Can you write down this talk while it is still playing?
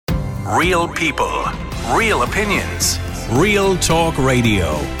Real people, real opinions, Real Talk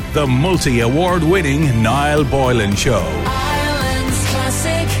Radio. The multi-award-winning Niall Boylan Show. Ireland's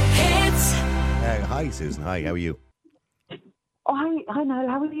classic hits. Hi, Susan. Hi, how are you? Oh, hi, Niall.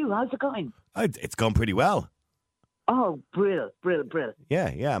 How are you? How's it going? It's gone pretty well. Oh, brill.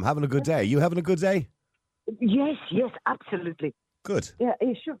 Yeah, I'm having a good day. Are you having a good day? Yes, absolutely. Good. Yeah, are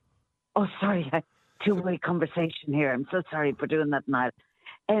you sure? Oh, sorry, two-way conversation here. I'm so sorry for doing that, Niall.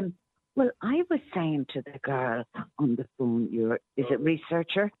 Well, I was saying to the girl on the phone, is it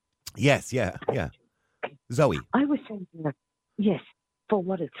researcher? Yes, yeah. Zoe. I was saying to her, yes, for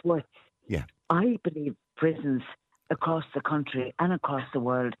what it's worth. Yeah. I believe prisons across the country and across the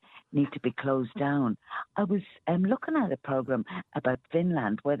world need to be closed down. I was looking at a program about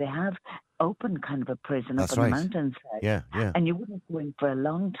Finland where they have open kind of a prison That's up on right. the mountainside. Yeah. And you wouldn't go in for a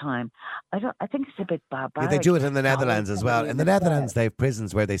long time. I think it's a bit Yeah, barbaric. they do it in the Netherlands as well. In the Netherlands, they have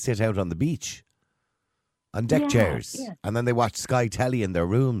prisons where they sit out on the beach on deck chairs. Yeah. And then they watch Sky Telly in their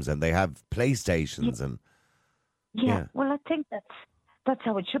rooms and they have PlayStations and... Yeah, well, I think that's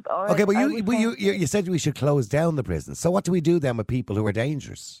how it should be. Okay, but you said we should close down the prisons. So what do we do then with people who are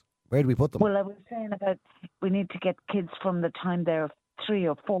dangerous? Where do we put them? Well, I was saying about we need to get kids from the time they're 3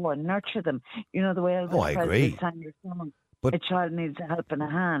 or 4 and nurture them. You know, the way Elvis I agree. Presley sang your song. But a child needs a help and a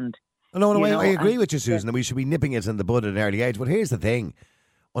hand. No, You know, I agree with you, and- Susan, and we should be nipping it in the bud at an early age. But here's the thing.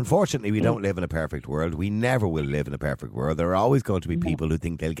 Unfortunately, we don't live in a perfect world. We never will live in a perfect world. There are always going to be people who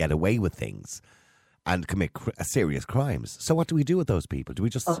think they'll get away with things and commit serious crimes. So what do we do with those people? Do we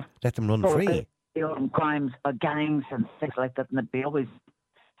just let them run free? Crimes, gangs and things like that, and there'd be always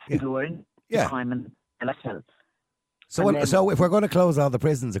people who are in crime and lifestyle. So if we're going to close all the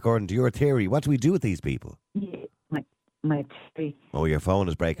prisons, according to your theory, what do we do with these people? Yeah, my theory. Oh, your phone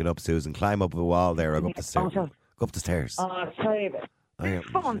is breaking up, Susan. Climb up a wall there or go up the stairs. sorry. Go up the stairs. Oh, sorry. This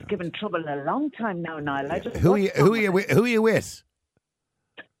phone's given trouble a long time now, Niall. Who are you with?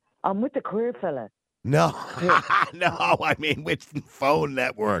 I'm with the queer fella. No, no, I mean which phone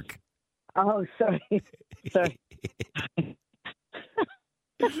network? Oh, sorry.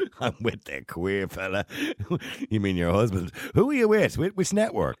 I'm with the queer fella. You mean your husband? Who are you with? Which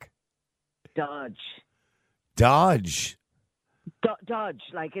network? Dodge. Dodge. Dodge,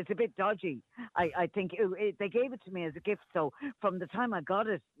 like it's a bit dodgy. I think they gave it to me as a gift, so from the time I got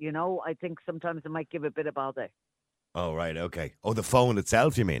it, you know, I think sometimes it might give a bit of bother. Oh, right, okay. Oh, the phone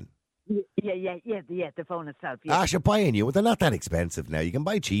itself, you mean? Yeah, the phone itself. Yeah. You're buying you. They're not that expensive now. You can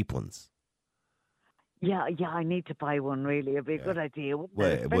buy cheap ones. Yeah, I need to buy one, really. It'd be a good idea, wouldn't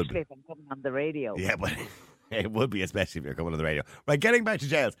it? Especially if I'm coming on the radio. Yeah, but it would be, especially if you're coming on the radio. Right, getting back to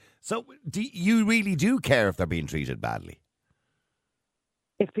jails. So, do you really do care if they're being treated badly?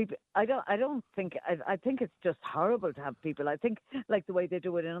 If people, I don't think. I think it's just horrible to have people. I think like the way they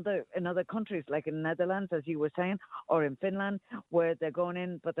do it in other countries, like in Netherlands, as you were saying, or in Finland, where they're going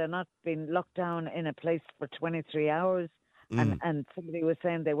in, but they're not being locked down in a place for 23 hours. And somebody was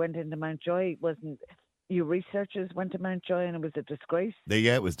saying they went into Mountjoy. You researchers went to Mountjoy and it was a disgrace.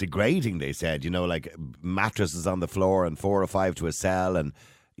 It was degrading, they said. You know, like mattresses on the floor and 4 or 5 to a cell and,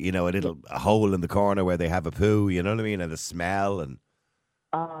 you know, a hole in the corner where they have a poo, you know what I mean? And the smell and...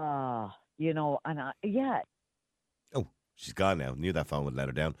 you know, and yeah. Oh, she's gone now. Knew that phone would let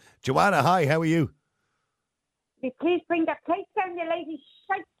her down. Joanna, hi, how are you? Please bring that plate down, you lady.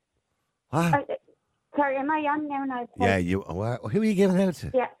 Shite. What? Sorry, am I on now? Now? Yeah, who are you giving out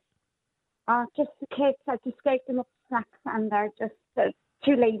to? Yeah. Just the kids. I just gave them up snacks and they're just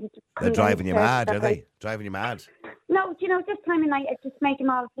too lazy to come They're driving you mad, downstairs. are they? Driving you mad? No, you know, this time of night I just made them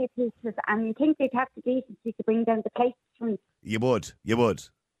all a few pieces and you think they'd have the decency to bring down the plates from... You would.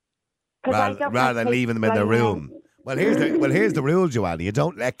 'Cause I don't Rather like than plates leaving them in their lying room. around. Here's the rule, Joanna. You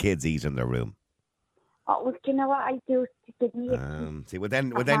don't let kids eat in their room. Oh, well, do you know what I do to give me Then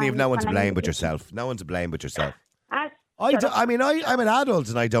you've no one to blame but yourself. No one to blame but yourself. I'm an adult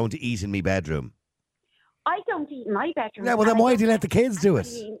and I don't eat in my bedroom. I don't eat in my bedroom. Yeah, well then why do you let the kids do it?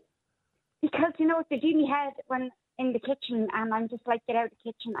 Because, you know, they do me head when in the kitchen and I'm just like, get out of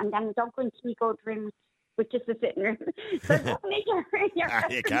the kitchen and then don't go into me go room, which is the sitting room. So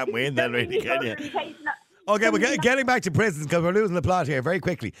you can't win then, really, can you? Okay, well, getting back to prisons because we're losing the plot here very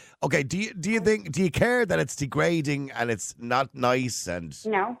quickly. Okay, do you care that it's degrading and it's not nice and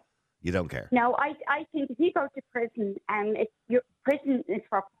No. You don't care? No, I think if you go to prison and prison is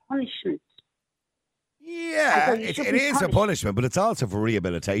for punishment. Yeah, it is for punishment, but it's also for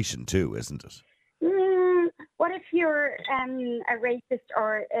rehabilitation too, isn't it? What if you're a rapist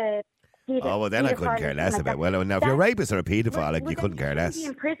or a pedophile? Oh, well, then I couldn't care less about it. Well, now, if you're a rapist or a paedophile, you couldn't care less. You should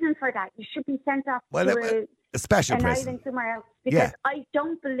be in prison for that. You should be sent off Well, to A special an prison. island somewhere else. Because I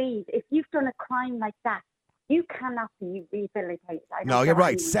don't believe if you've done a crime like that, you cannot be rehabilitated. No, you're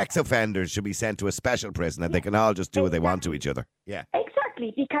right. Sex offenders should be sent to a special prison and they can all just do what they want to each other. Yeah.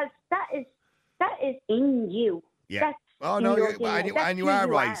 Exactly, because that is in you. Yeah. That's No, in your you DNA. That's and you who are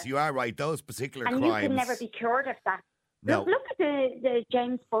you right. are. You are right. Those particular And crimes. you can never be cured of that. No. Look at the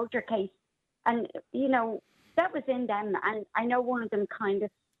James Bolger case. And, that was in them. And I know one of them kind of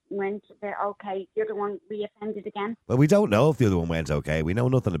went there, okay, the other one reoffended again. Well, we don't know if the other one went okay. We know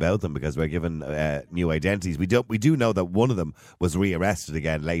nothing about them because we're given new identities. We do know that one of them was rearrested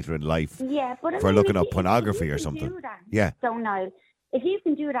again later in life Yeah, but for looking up pornography or something. Do that, Yeah. So, Niall, if you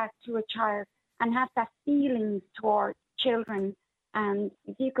can do that to a child and have that feelings toward children, and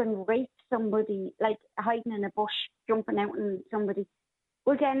if you can rape somebody, like hiding in a bush, jumping out on somebody,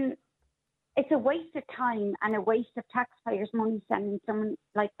 well then it's a waste of time and a waste of taxpayers' money sending someone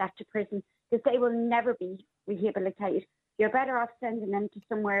like that to prison because they will never be rehabilitated. You're better off sending them to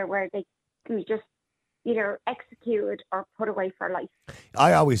somewhere where they can be just either executed or put away for life.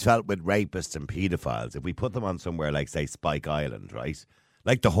 I always felt with rapists and paedophiles, if we put them on somewhere like, say, Spike Island, right?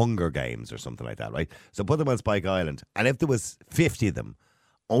 Like the Hunger Games or something like that, right? So put them on Spike Island, and if there was 50 of them,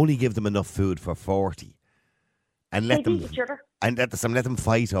 only give them enough food for 40. And let them each other. And let them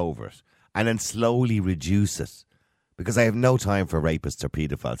fight over it. And then slowly reduce it. Because I have no time for rapists or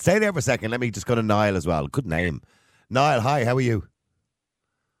paedophiles. Stay there for a second. Let me just go to Niall as well. Good name. Niall, hi, how are you?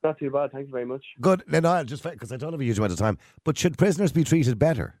 Not too bad, thank you very much. Good. Now, Niall, just because I don't have a huge amount of time, but should prisoners be treated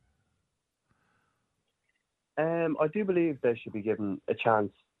better? I do believe they should be given a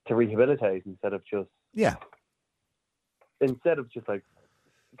chance to rehabilitate instead of just like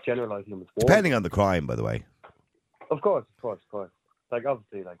generalising them as war. Depending on the crime, by the way. Of course. Like,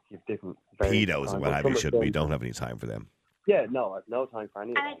 obviously, like, you've different... Pedos and what have you, shouldn't we? Don't have any time for them. Yeah, no, I've no time for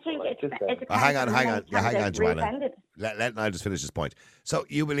any of And I that. think it's hang on. Yeah, hang on, Joanna. reoffended. Let Niall just finish this point. So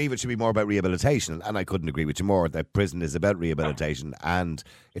you believe it should be more about rehabilitation, and I couldn't agree with you more, that prison is about rehabilitation and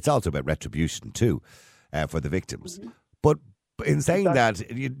it's also about retribution too, for the victims. Mm-hmm. But in saying that,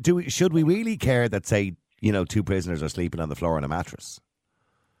 should we really care that, say, two prisoners are sleeping on the floor on a mattress?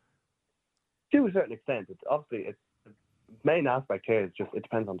 To a certain extent, the main aspect here is just it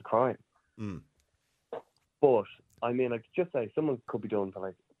depends on the crime. Mm. But I mean, like, just say someone could be done for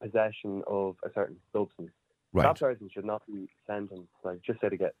like possession of a certain substance. Right. That person should not be sentenced. Like, just say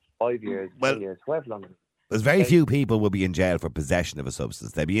to get 5 years, 10 years, however long. There's very few people will be in jail for possession of a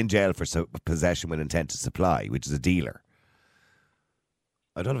substance. They'd be in jail for possession with intent to supply, which is a dealer.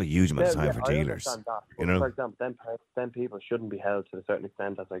 I don't have a huge amount of time for dealers. I understand that. But for example, then people shouldn't be held to a certain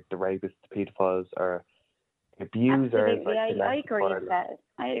extent as like the rapists, the paedophiles, or abusers. Absolutely, like I agree with that.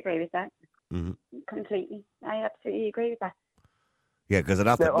 I agree with that Mm-hmm. completely. I absolutely agree with that. Yeah, because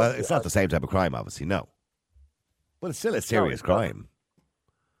it's not the same type of crime, obviously, no. But it's still a serious crime.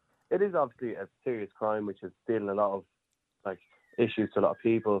 It is obviously a serious crime, which is stealing a lot of like issues to a lot of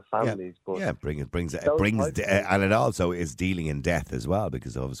people, families. But it brings, and it also is dealing in death as well,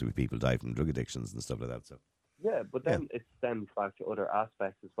 because obviously people die from drug addictions and stuff like that. So yeah, but then it stems back to other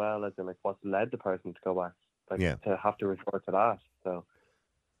aspects as well, as in like what's led the person to go back, to have to resort to that. So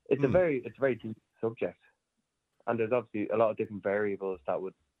it's a very deep subject, and there's obviously a lot of different variables that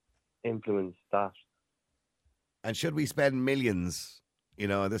would influence that. And should we spend millions?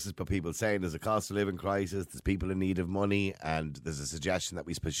 And this is what people saying, there's a cost of living crisis, there's people in need of money, and there's a suggestion that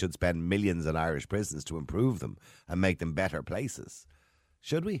we should spend millions on Irish prisons to improve them and make them better places.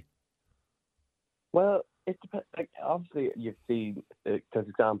 Should we? Well, it depends. Like, obviously, you've seen there's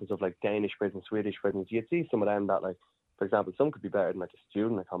examples of like Danish prisons, Swedish prisons. You'd see some of them that, like, for example, some could be better than like a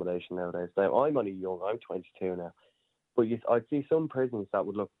student accommodation nowadays. Now, I'm only young, I'm 22 now. But I'd see some prisons that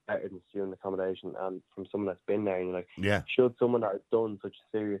would look better than student accommodation, and from someone that's been there, and you're like, should someone that has done such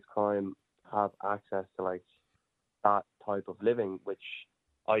a serious crime have access to like that type of living? Which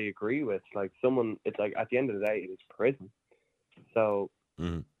I agree with. Like, it's like at the end of the day, it is prison, so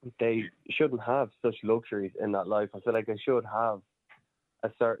they shouldn't have such luxuries in that life. I feel like they should have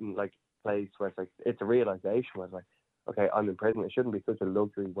a certain like place where it's a realization where it's like, okay, I'm in prison. It shouldn't be such a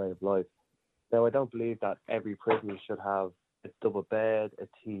luxury way of life. Now, I don't believe that every prison should have a double bed,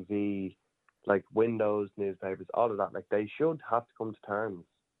 a TV, like windows, newspapers, all of that. Like, they should have to come to terms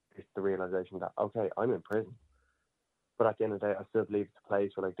with the realization that, okay, I'm in prison. But at the end of the day, I still believe it's a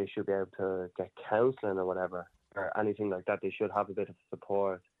place where like they should be able to get counselling or whatever, or anything like that. They should have a bit of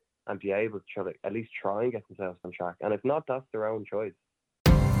support and be able to at least try and get themselves on track. And if not, that's their own choice.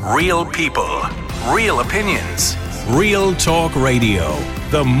 Real people, real opinions, Real Talk Radio.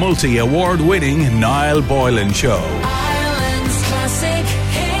 The multi-award winning Niall Boylan Show. Ireland's classic